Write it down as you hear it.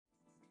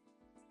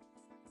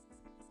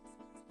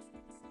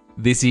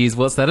This is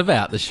What's That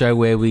About, the show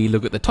where we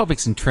look at the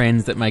topics and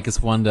trends that make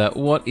us wonder,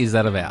 what is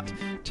that about?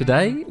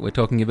 Today, we're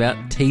talking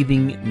about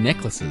teething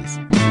necklaces.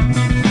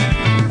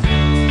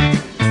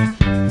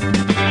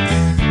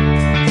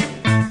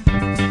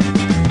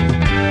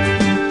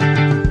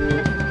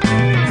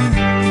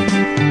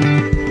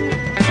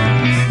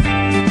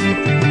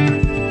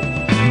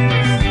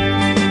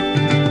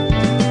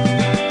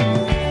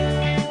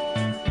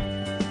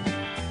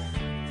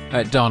 All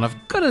right, Don,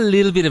 I've got a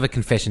little bit of a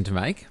confession to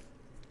make.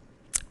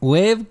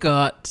 I've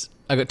got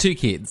two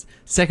kids.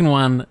 Second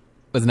one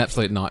was an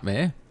absolute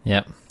nightmare.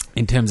 Yep.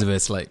 In terms of her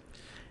sleep.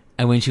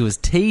 And when she was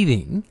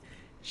teething,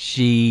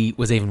 she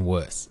was even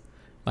worse.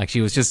 Like,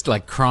 she was just,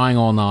 like, crying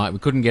all night. We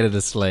couldn't get her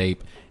to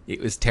sleep. It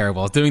was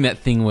terrible. I was doing that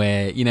thing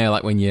where, you know,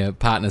 like when your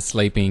partner's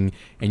sleeping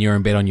and you're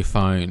in bed on your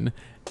phone,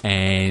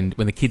 and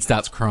when the kid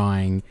starts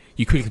crying,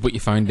 you quickly put your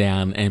phone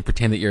down and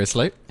pretend that you're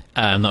asleep.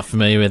 I'm not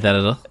familiar with that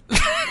at all.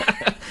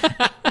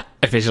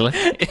 Officially.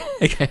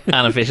 Okay.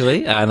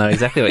 Unofficially. I know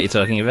exactly what you're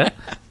talking about.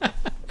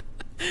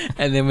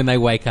 And then when they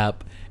wake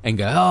up and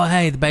go, oh,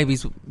 hey, the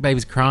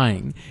baby's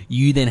crying,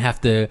 you then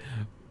have to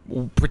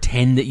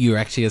pretend that you're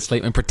actually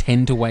asleep and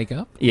pretend to wake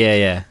up.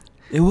 Yeah.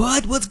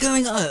 What? What's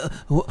going on?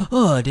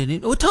 Oh, I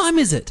didn't. What time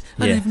is it?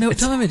 I don't even know what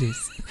time it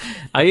is.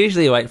 I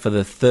usually wait for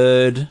the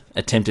third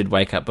attempted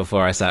wake up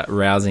before I start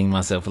rousing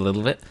myself a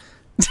little bit.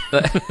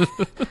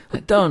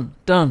 Don.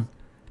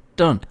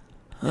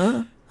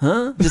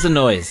 Huh? Just a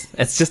noise.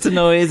 It's just a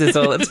noise. It's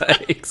all it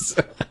takes.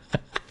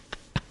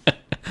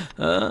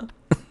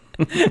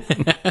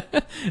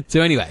 So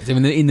anyway,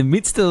 in the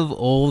midst of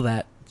all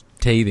that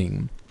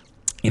teething,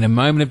 in a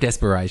moment of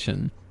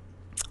desperation,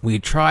 we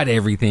tried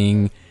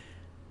everything.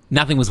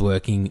 Nothing was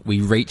working.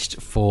 We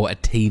reached for a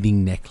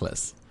teething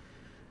necklace.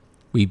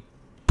 We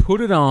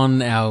put it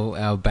on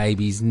our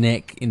baby's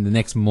neck in the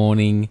next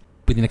morning.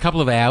 Within a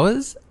couple of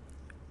hours,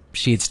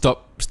 she had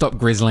stopped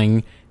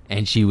grizzling,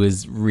 and she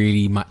was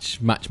really much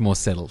more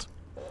settled.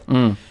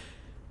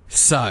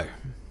 So,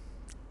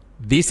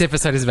 this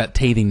episode is about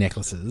teething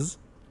necklaces.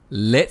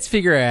 Let's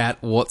figure out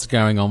what's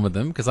going on with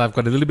them, because I've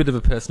got a little bit of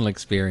a personal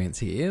experience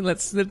here.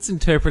 Let's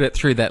interpret it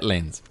through that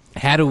lens.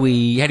 How do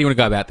you want to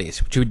go about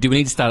this? Do we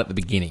need to start at the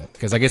beginning?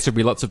 Because I guess there'll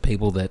be lots of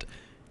people that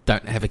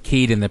don't have a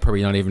kid and they're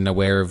probably not even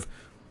aware of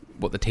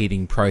what the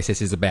teething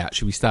process is about.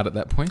 Should we start at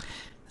that point?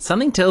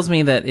 Something tells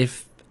me that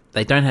if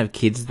they don't have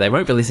kids, they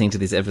won't be listening to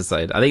this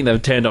episode. I think they've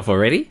turned off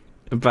already.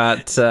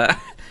 But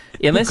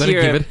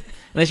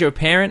unless you're a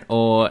parent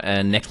or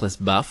a necklace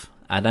buff,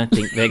 I don't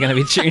think they're going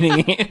to be tuning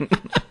in.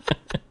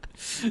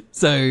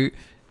 So,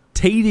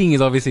 teething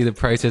is obviously the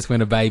process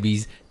when a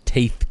baby's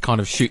teeth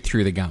kind of shoot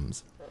through the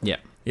gums. Yeah.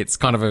 It's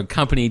kind of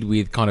accompanied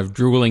with kind of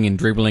drooling and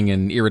dribbling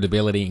and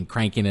irritability and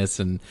crankiness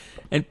and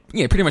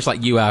yeah, pretty much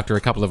like you after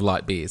a couple of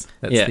light beers.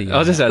 That's I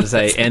was just about to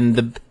say,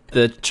 and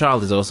the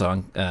child is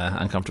also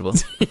uncomfortable.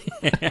 So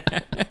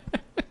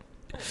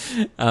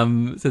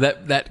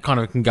that kind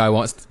of can go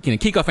on,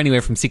 kick off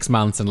anywhere from 6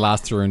 months and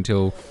last through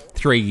until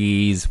 3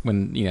 years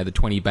when, the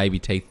 20 baby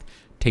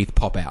teeth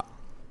pop out.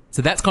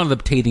 So that's kind of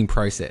the teething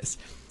process.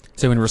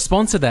 So in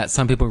response to that,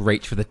 some people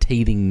reach for the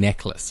teething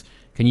necklace.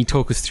 Can you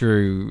talk us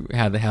through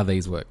how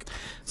these work?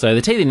 So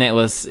the teething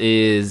necklace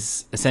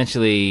is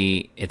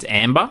essentially, it's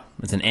amber.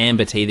 It's an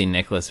amber teething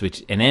necklace,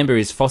 and amber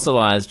is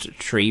fossilized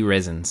tree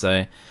resin.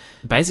 So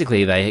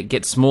basically they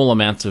get small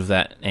amounts of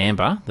that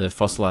amber, the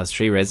fossilized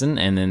tree resin,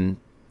 and then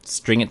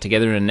string it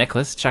together in a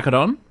necklace, chuck it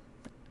on.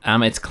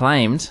 It's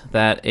claimed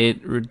that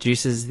it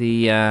reduces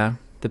the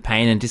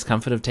pain and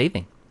discomfort of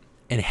teething.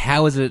 And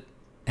how do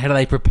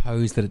they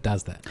propose that it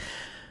does that?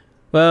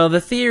 Well,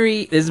 the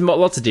theory, there's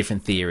lots of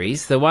different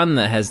theories. The one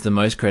that has the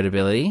most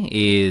credibility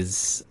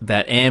is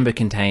that amber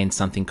contains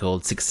something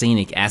called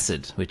succinic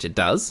acid, which it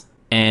does.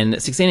 And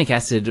succinic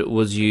acid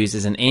was used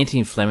as an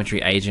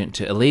anti-inflammatory agent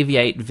to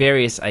alleviate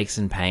various aches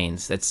and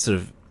pains. That's sort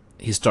of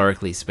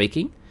historically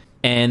speaking.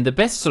 And the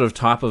best sort of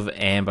type of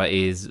amber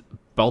is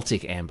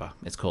Baltic amber,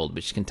 it's called,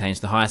 which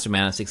contains the highest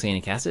amount of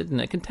succinic acid. And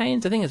it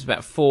contains, I think it's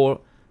about 3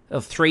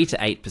 to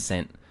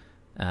 8%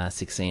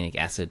 succinic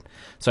acid.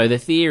 So the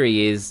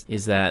theory is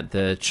that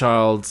the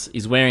child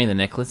is wearing the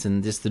necklace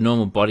and just the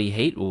normal body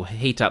heat will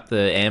heat up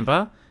the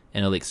amber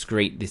and it'll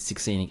excrete this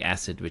succinic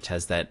acid, which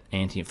has that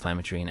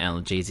anti-inflammatory and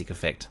analgesic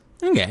effect.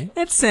 Okay,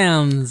 that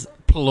sounds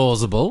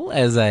plausible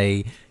as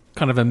a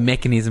kind of a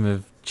mechanism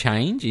of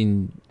change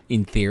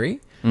in theory.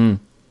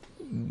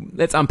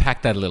 Let's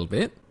unpack that a little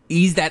bit.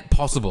 Is that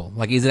possible?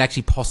 Like, is it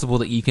actually possible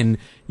that you can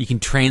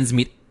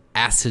transmit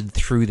acid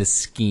through the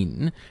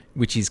skin,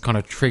 which is kind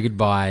of triggered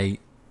by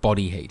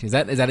body heat? Is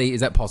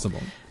that possible?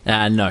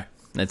 No,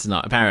 it's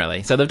not,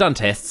 apparently. So they've done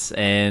tests,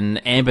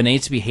 and amber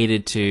needs to be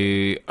heated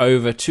to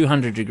over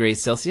 200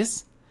 degrees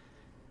Celsius.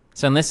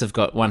 So unless they've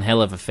got one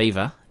hell of a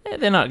fever,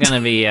 they're not going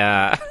to be...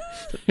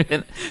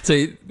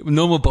 So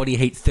normal body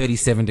heat,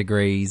 37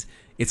 degrees.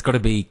 It's got to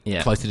be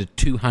closer to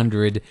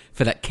 200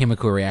 for that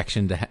chemical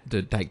reaction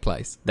to take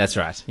place. That's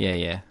right.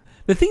 Yeah.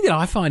 The thing that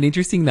I find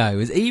interesting, though,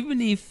 is even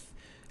if...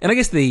 And I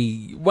guess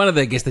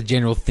the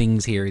general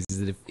things here is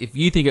that if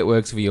you think it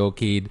works for your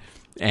kid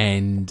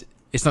and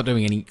it's not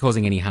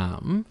causing any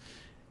harm,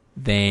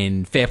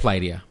 then fair play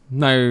to you.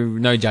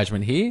 No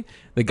judgment here.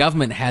 The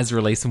government has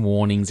released some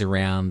warnings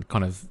around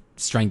kind of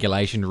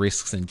strangulation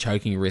risks and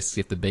choking risks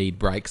if the bead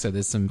breaks. So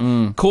there's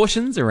some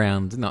cautions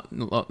around not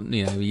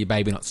your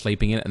baby not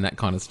sleeping in it and that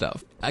kind of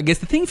stuff. I guess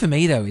the thing for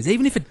me though is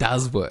even if it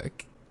does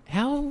work,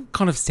 how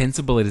kind of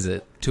sensible is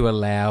it to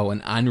allow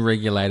an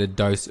unregulated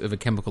dose of a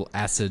chemical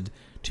acid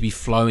to be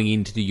flowing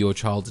into your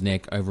child's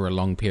neck over a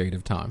long period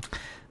of time?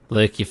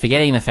 Luke, you're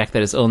forgetting the fact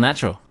that it's all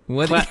natural.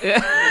 What?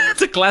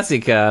 It's a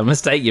classic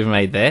mistake you've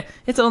made there.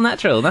 It's all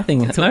natural. No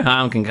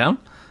harm can come.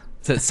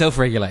 So it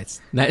self-regulates.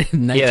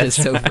 Nature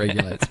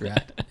self-regulates,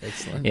 right?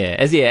 Excellent.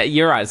 Yeah,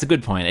 you're right. It's a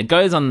good point. It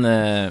goes on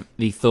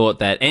the thought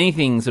that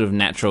anything sort of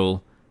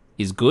natural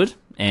is good,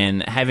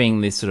 and having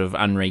this sort of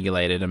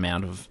unregulated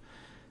amount of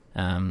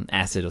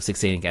acid or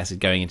succinic acid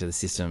going into the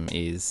system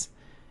it's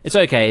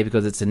okay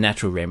because it's a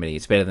natural remedy.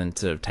 It's better than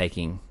sort of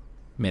taking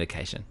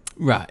medication.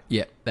 Right.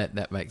 Yeah,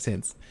 that makes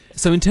sense.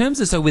 So in terms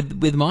of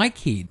with my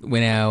kid,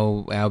 when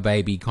our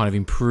baby kind of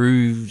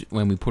improved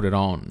when we put it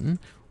on,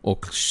 or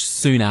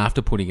soon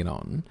after putting it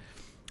on,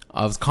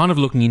 I was kind of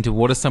looking into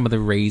what are some of the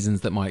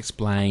reasons that might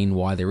explain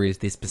why there is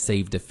this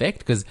perceived effect,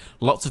 because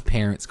lots of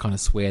parents kind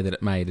of swear that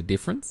it made a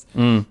difference.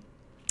 And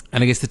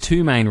I guess the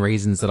two main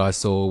reasons that I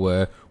saw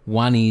were,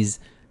 one is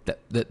that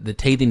the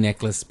teething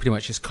necklace pretty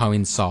much just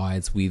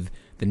coincides with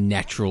the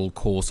natural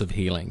course of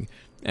healing.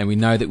 And we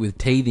know that with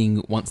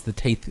teething, once the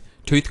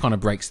tooth kind of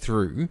breaks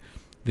through,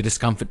 the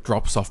discomfort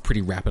drops off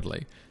pretty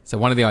rapidly. So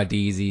one of the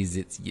ideas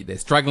is they're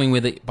struggling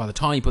with it. By the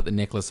time you put the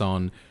necklace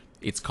on,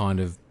 it's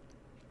probably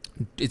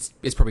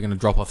going to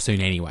drop off soon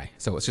anyway.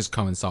 So it's just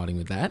coinciding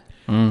with that.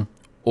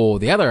 Or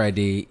the other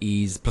idea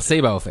is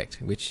placebo effect,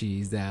 which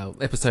is our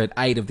episode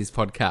 8 of this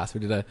podcast. We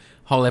did a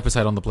whole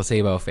episode on the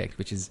placebo effect,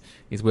 which is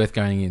worth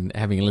going and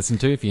having a listen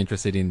to if you're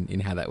interested in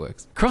how that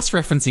works.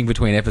 Cross-referencing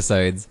between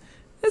episodes,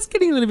 that's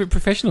getting a little bit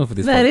professional for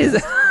this podcast. That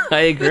is, I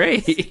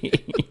agree.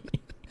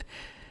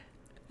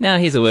 Now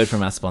here's a word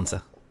from our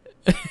sponsor.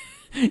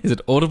 Is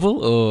it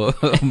Audible or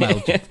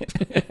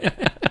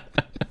MailChimp?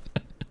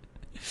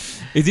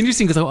 It's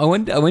interesting because I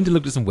went and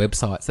looked at some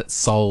websites that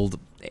sold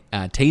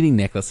teething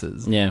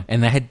necklaces. Yeah.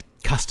 And they had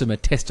customer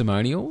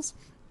testimonials.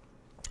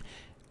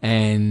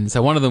 And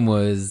so one of them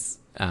was,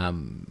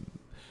 the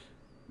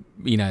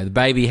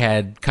baby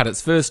had cut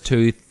its first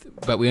tooth,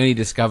 but we only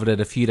discovered it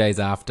a few days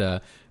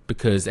after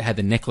because it had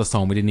the necklace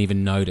on. We didn't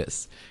even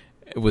notice.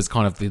 It was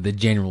kind of the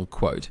general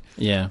quote.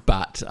 Yeah.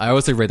 But I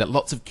also read that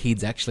lots of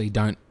kids actually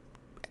don't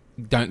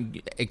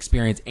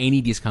experience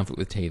any discomfort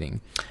with teething.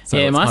 So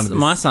yeah,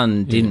 my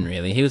son didn't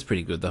really. He was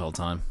pretty good the whole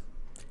time.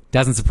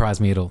 Doesn't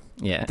surprise me at all.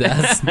 Yeah.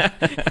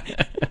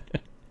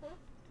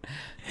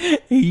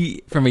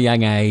 He, from a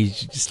young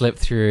age, slept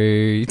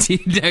through,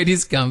 no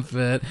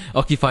discomfort,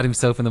 occupied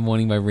himself in the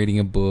morning by reading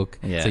a book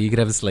so you could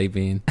have a sleep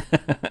in.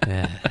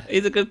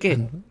 He's a good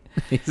kid.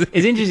 It's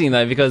interesting,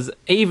 though, because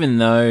even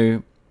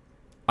though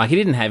he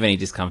didn't have any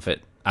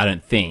discomfort, I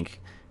don't think,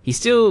 he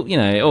still,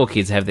 all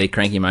kids have their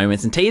cranky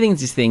moments. And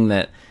teething's this thing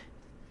that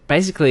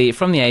basically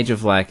from the age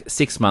of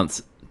 6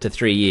 months to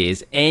 3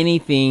 years,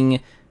 anything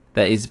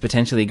that is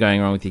potentially going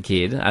wrong with your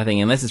kid, I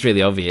think, unless it's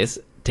really obvious,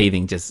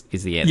 teething just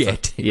is the answer.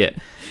 Yeah.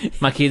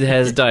 My kid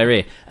has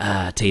diarrhea.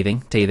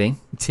 Teething.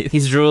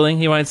 He's drooling.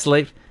 He won't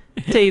sleep.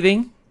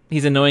 Teething.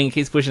 He's annoying. He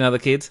keeps pushing other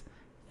kids.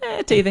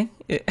 Teething.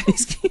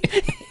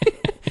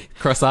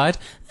 Cross-eyed.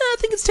 I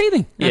think it's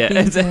teething.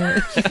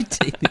 Teething.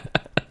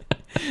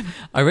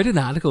 I read an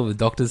article with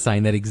doctors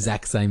saying that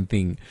exact same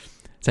thing,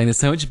 saying there's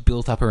so much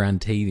built up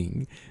around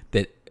teething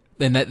that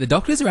the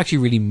doctors are actually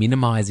really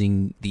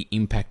minimizing the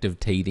impact of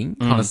teething,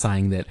 kind of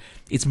saying that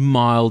it's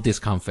mild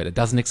discomfort. It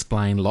doesn't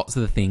explain lots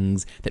of the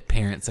things that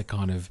parents are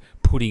kind of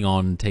putting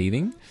on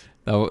teething.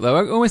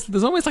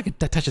 There's almost like a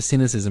touch of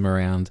cynicism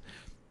around,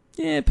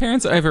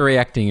 parents are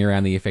overreacting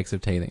around the effects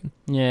of teething.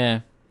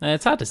 Yeah,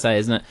 it's hard to say,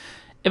 isn't it?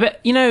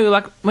 But,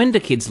 when do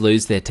kids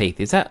lose their teeth?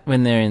 Is that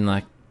when they're in,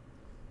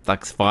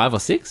 5 or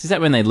 6? Is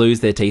that when they lose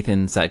their teeth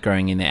and start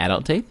growing in their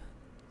adult teeth?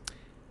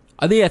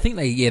 I think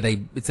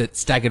it's a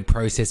staggered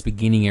process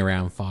beginning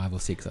around 5 or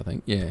 6, I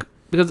think. Yeah.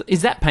 Because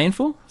is that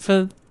painful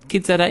for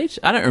kids that age?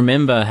 I don't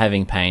remember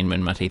having pain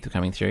when my teeth were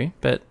coming through,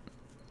 but...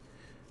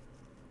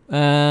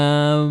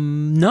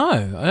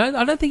 No,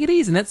 I don't think it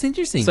is, and that's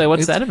interesting. So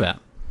what's that about?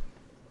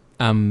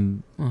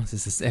 This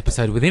is this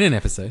episode within an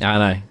episode. I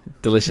know.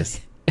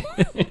 Delicious.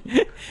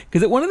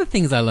 Because one of the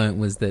things I learned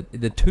was that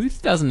the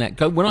tooth doesn't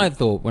go. When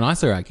I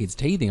saw our kids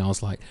teething, I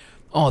was like,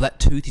 "Oh, that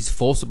tooth is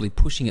forcibly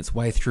pushing its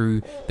way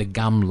through the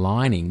gum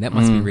lining. That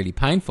must be really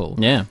painful."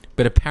 Yeah.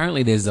 But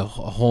apparently, there's a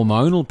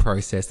hormonal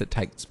process that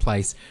takes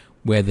place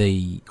where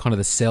the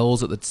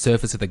cells at the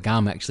surface of the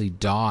gum actually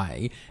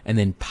die and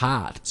then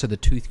part, so the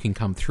tooth can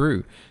come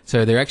through.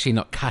 So they're actually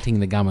not cutting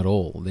the gum at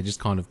all. They're just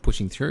kind of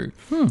pushing through,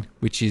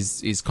 which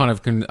is kind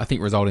of, I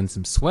think, result in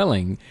some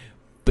swelling,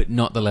 but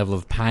not the level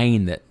of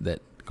pain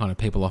that kind of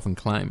people often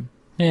claim.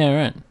 Yeah,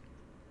 right.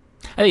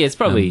 I think it's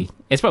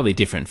probably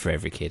different for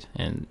every kid,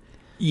 and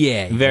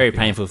exactly. Very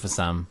painful for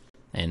some,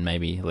 and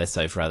maybe less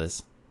so for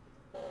others.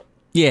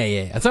 Yeah,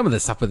 yeah. And some of the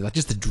stuff with like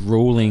just the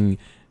drooling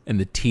and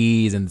the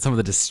tears and some of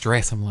the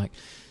distress, I'm like,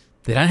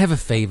 they don't have a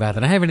fever, they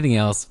don't have anything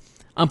else.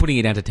 I'm putting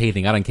it down to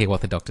teething. I don't care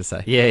what the doctors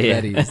say. Yeah,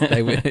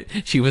 yeah.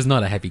 She was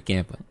not a happy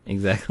camper.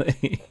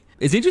 Exactly.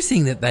 It's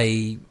interesting that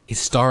they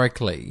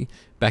historically,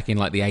 back in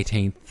like the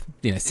 18th,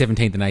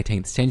 17th and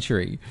 18th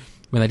century,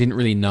 when they didn't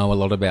really know a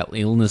lot about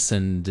illness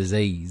and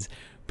disease,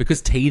 because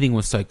teething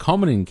was so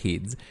common in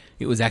kids,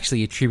 it was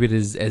actually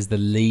attributed as the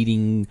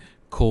leading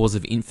cause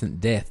of infant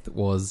death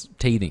was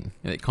teething.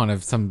 And it kind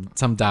of some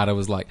data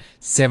was like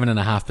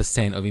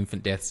 7.5% of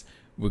infant deaths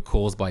were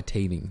caused by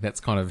teething.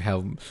 That's kind of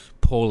how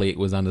poorly it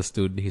was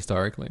understood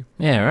historically.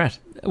 Yeah, right.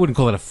 I wouldn't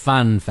call it a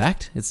fun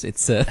fact. It's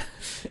It's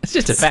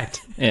just a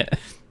fact. Yeah.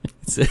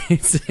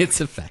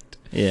 It's a fact.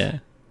 Yeah.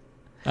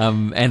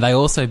 And they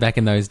also, back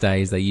in those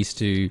days, they used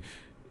to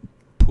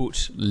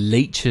put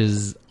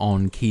leeches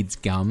on kids'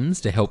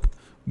 gums to help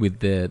with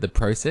the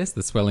process,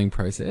 the swelling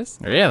process.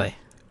 Really?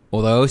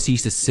 Or they also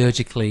used to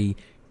surgically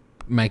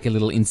make a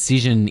little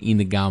incision in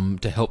the gum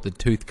to help the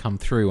tooth come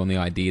through, on the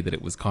idea that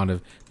it was kind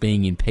of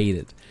being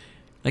impeded.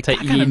 Like, So I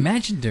can't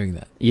imagine doing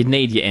that. You'd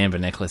need your amber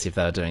necklace if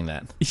they were doing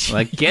that.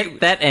 Like, get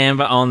that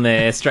amber on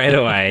there straight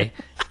away.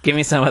 Give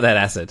me some of that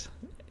acid.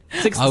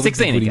 I would be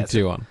 16 putting acid.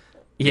 2 on.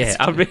 Yeah.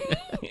 But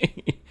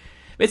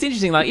it's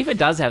interesting, like, if it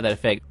does have that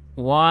effect,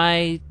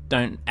 why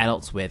don't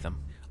adults wear them?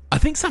 I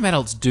think some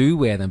adults do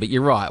wear them, but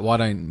you're right. Why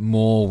don't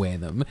more wear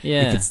them?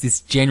 Yeah. If it's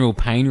this general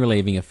pain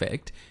relieving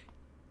effect,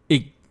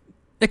 it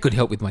could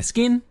help with my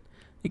skin.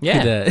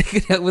 It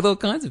could help with all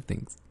kinds of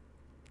things.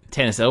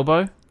 Tennis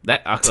elbow?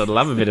 I could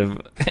love a bit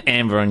of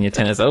amber on your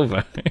tennis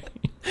elbow.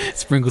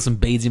 Sprinkle some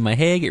beads in my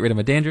hair, get rid of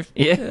my dandruff.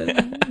 Yeah.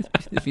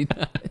 It'd be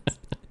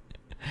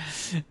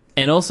nice.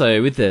 And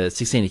also with the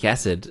succinic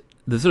acid,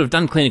 they've sort of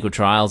done clinical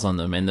trials on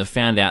them, and they've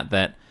found out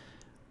that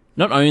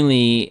not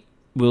only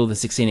will the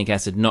succinic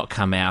acid not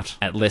come out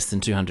at less than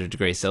 200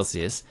 degrees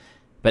Celsius,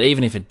 but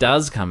even if it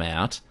does come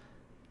out,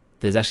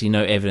 there's actually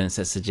no evidence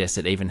that suggests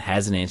it even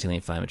has an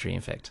anti-inflammatory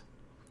effect.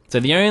 So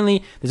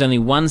there's only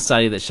one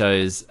study that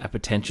shows a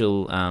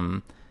potential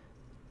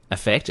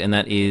effect, and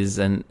that is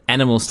an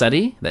animal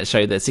study that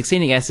showed that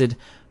succinic acid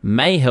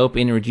may help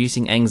in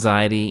reducing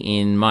anxiety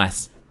in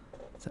mice.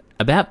 So,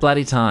 about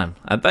bloody time.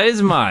 Are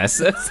those mice?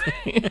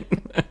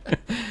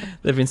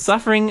 They've been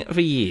suffering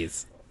for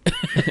years.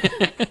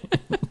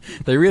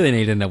 They really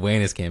need an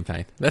awareness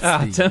campaign.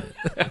 I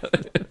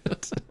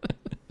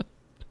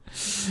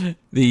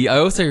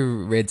also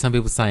read some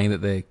people saying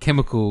that the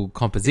chemical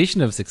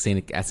composition of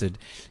succinic acid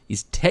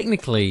is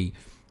technically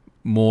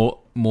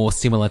more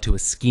similar to a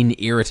skin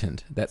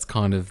irritant. That's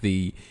kind of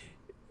if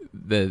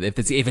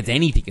it's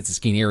anything, it's a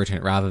skin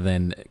irritant rather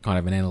than kind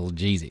of an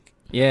analgesic.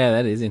 Yeah,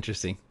 that is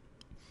interesting.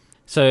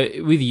 So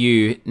with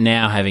you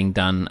now having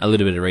done a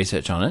little bit of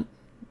research on it,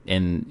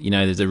 and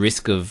there's a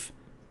risk of,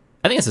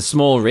 I think it's a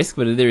small risk,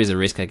 but there is a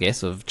risk, I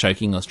guess, of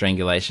choking or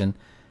strangulation,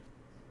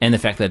 and the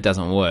fact that it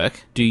doesn't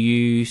work, do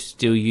you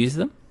still use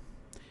them?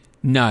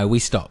 No, we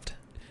stopped.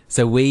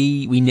 So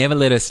we never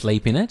let her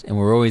sleep in it, and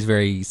we're always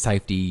very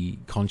safety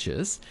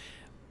conscious.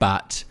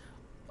 But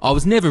I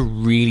was never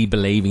really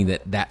believing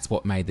that that's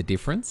what made the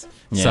difference.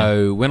 Yeah.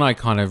 So when I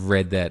kind of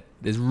read that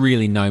there's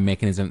really no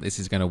mechanism that this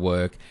is going to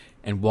work,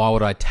 and why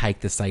would I take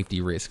the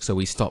safety risk? So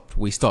we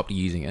stopped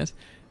using it.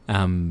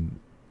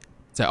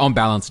 So on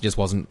balance, it just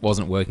wasn't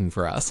working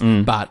for us.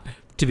 But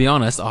to be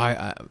honest,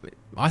 I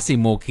see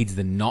more kids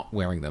than not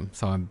wearing them,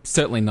 so I'm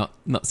certainly not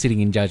sitting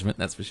in judgment.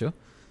 That's for sure.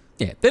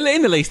 Yeah,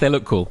 in the least, they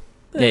look cool.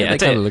 They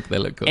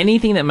look cool.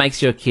 Anything that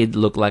makes your kid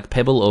look like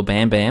Pebble or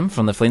Bam Bam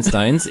from the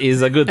Flintstones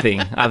is a good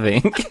thing, I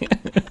think.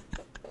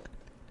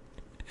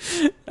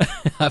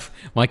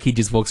 My kid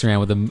just walks around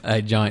with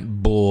a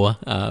giant boar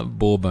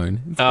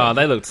bone.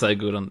 They looked so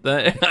good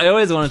I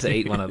always wanted to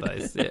eat one of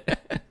those. Yeah.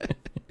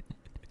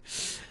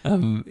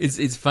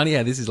 It's funny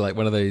how this is like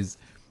one of those.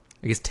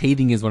 I guess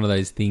teething is one of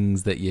those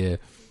things that you,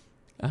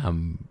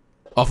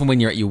 often when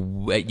you're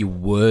at your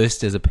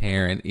worst as a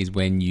parent is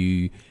when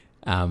you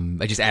are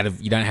just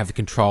you don't have the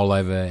control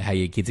over how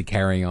your kids are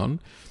carrying on.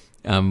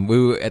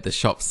 We were at the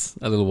shops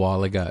a little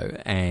while ago,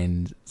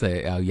 and so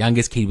our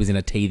youngest kid was in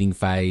a teething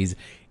phase,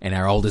 and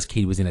our oldest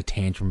kid was in a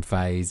tantrum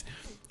phase,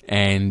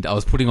 and I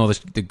was putting all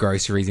the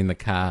groceries in the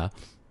car,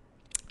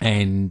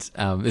 and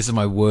this is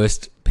my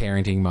worst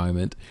parenting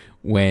moment,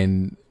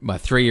 when my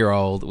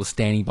 3-year-old was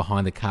standing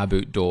behind the car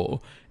boot door,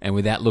 and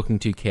without looking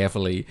too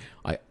carefully,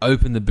 I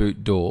opened the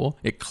boot door,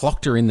 it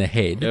clocked her in the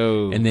head,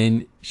 and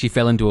then she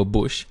fell into a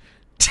bush.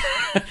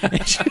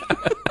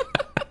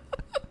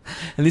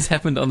 And this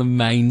happened on the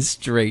main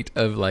street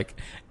of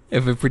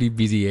a pretty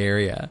busy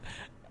area.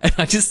 And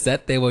I just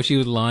sat there while she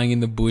was lying in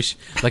the bush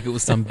like it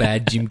was some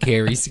bad Jim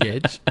Carrey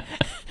sketch.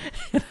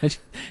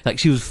 Like,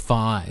 she was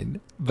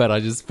fine, but I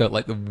just felt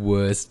like the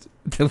worst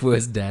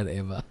dad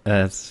ever.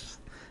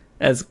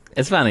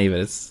 It's funny, but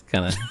it's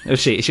kind of...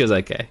 She was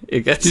okay.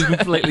 She's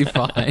completely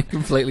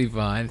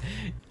fine.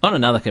 On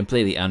another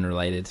completely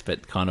unrelated,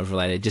 but kind of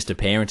related, just to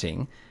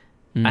parenting,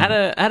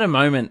 I had a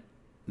moment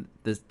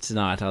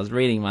tonight I was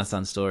reading my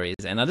son's stories,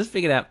 and I just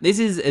figured out this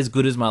is as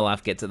good as my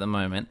life gets at the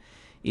moment.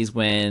 Is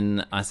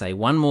when I say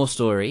one more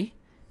story,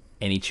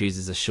 and he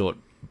chooses a short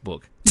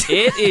book.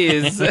 It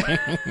is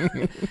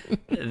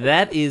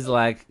that is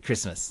like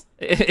Christmas.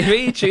 If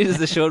he chooses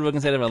a short book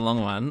instead of a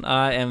long one,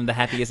 I am the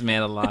happiest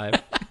man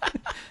alive.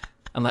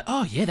 I'm like,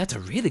 oh yeah, that's a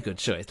really good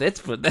choice.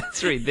 Let's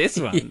read this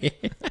one. Yeah.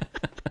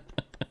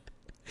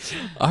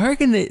 I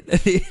reckon that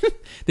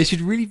there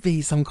should really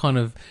be some kind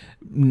of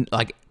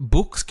like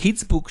books.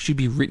 Kids' books should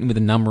be written with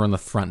a number on the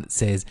front that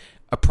says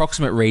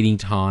approximate reading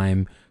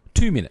time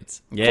 2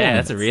 minutes. Yeah, 4 that's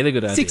minutes, a really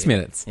good idea. 6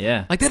 minutes.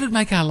 Yeah. Like that would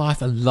make our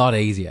life a lot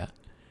easier.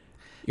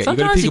 Yeah, you got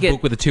Sometimes to pick you a get-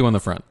 book with a 2 on the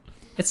front.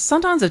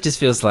 Sometimes it just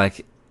feels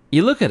like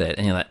you look at it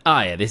and you're like, oh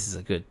yeah, this is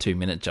a good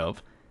 2-minute job.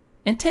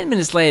 And 10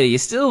 minutes later, you're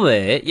still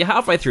there. You're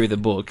halfway through the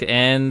book,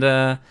 and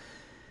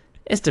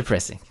it's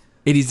depressing.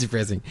 It is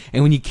depressing.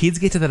 And when your kids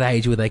get to that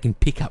age where they can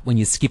pick up when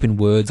you're skipping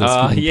words or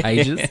skipping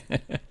pages,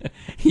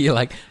 you're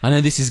like, I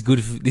know this is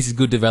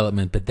good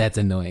development, but that's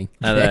annoying.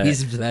 I know. That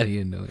is bloody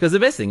annoying. Because the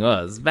best thing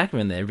was, back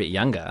when they're a bit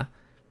younger,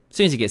 as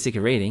soon as you get sick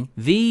of reading,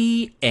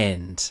 the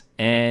end.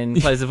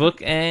 And close the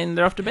book, and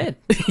they're off to bed.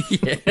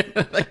 Yeah.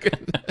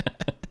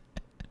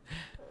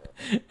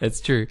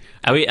 That's true.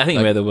 I think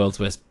we're the world's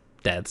worst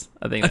dads.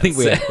 I think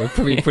We're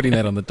probably putting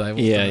that on the table.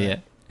 Yeah, today. yeah.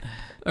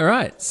 All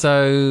right,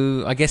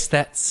 so I guess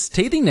that's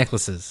teething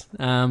necklaces.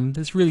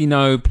 There's really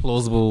no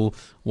plausible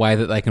way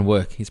that they can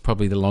work. It's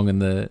probably the long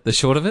and the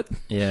short of it.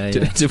 Yeah, To,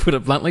 yeah. to put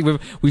it bluntly,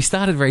 we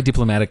started very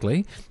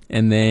diplomatically,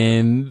 and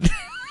then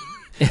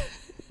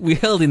we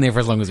held in there for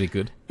as long as we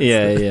could.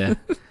 Yeah, yeah.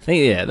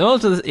 The moral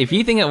to this, if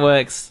you think it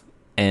works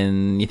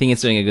and you think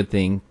it's doing a good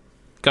thing,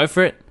 go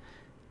for it.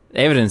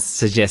 Evidence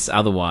suggests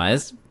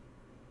otherwise,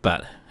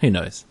 but who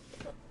knows?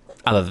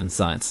 Other than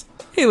science.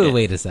 Who are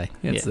we to say?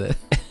 It's, Yeah.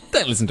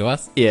 don't listen to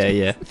us. Yeah,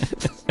 yeah.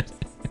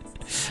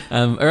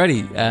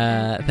 Alrighty,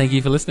 thank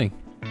you for listening.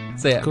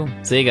 See ya. Cool.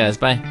 See you guys.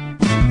 Bye.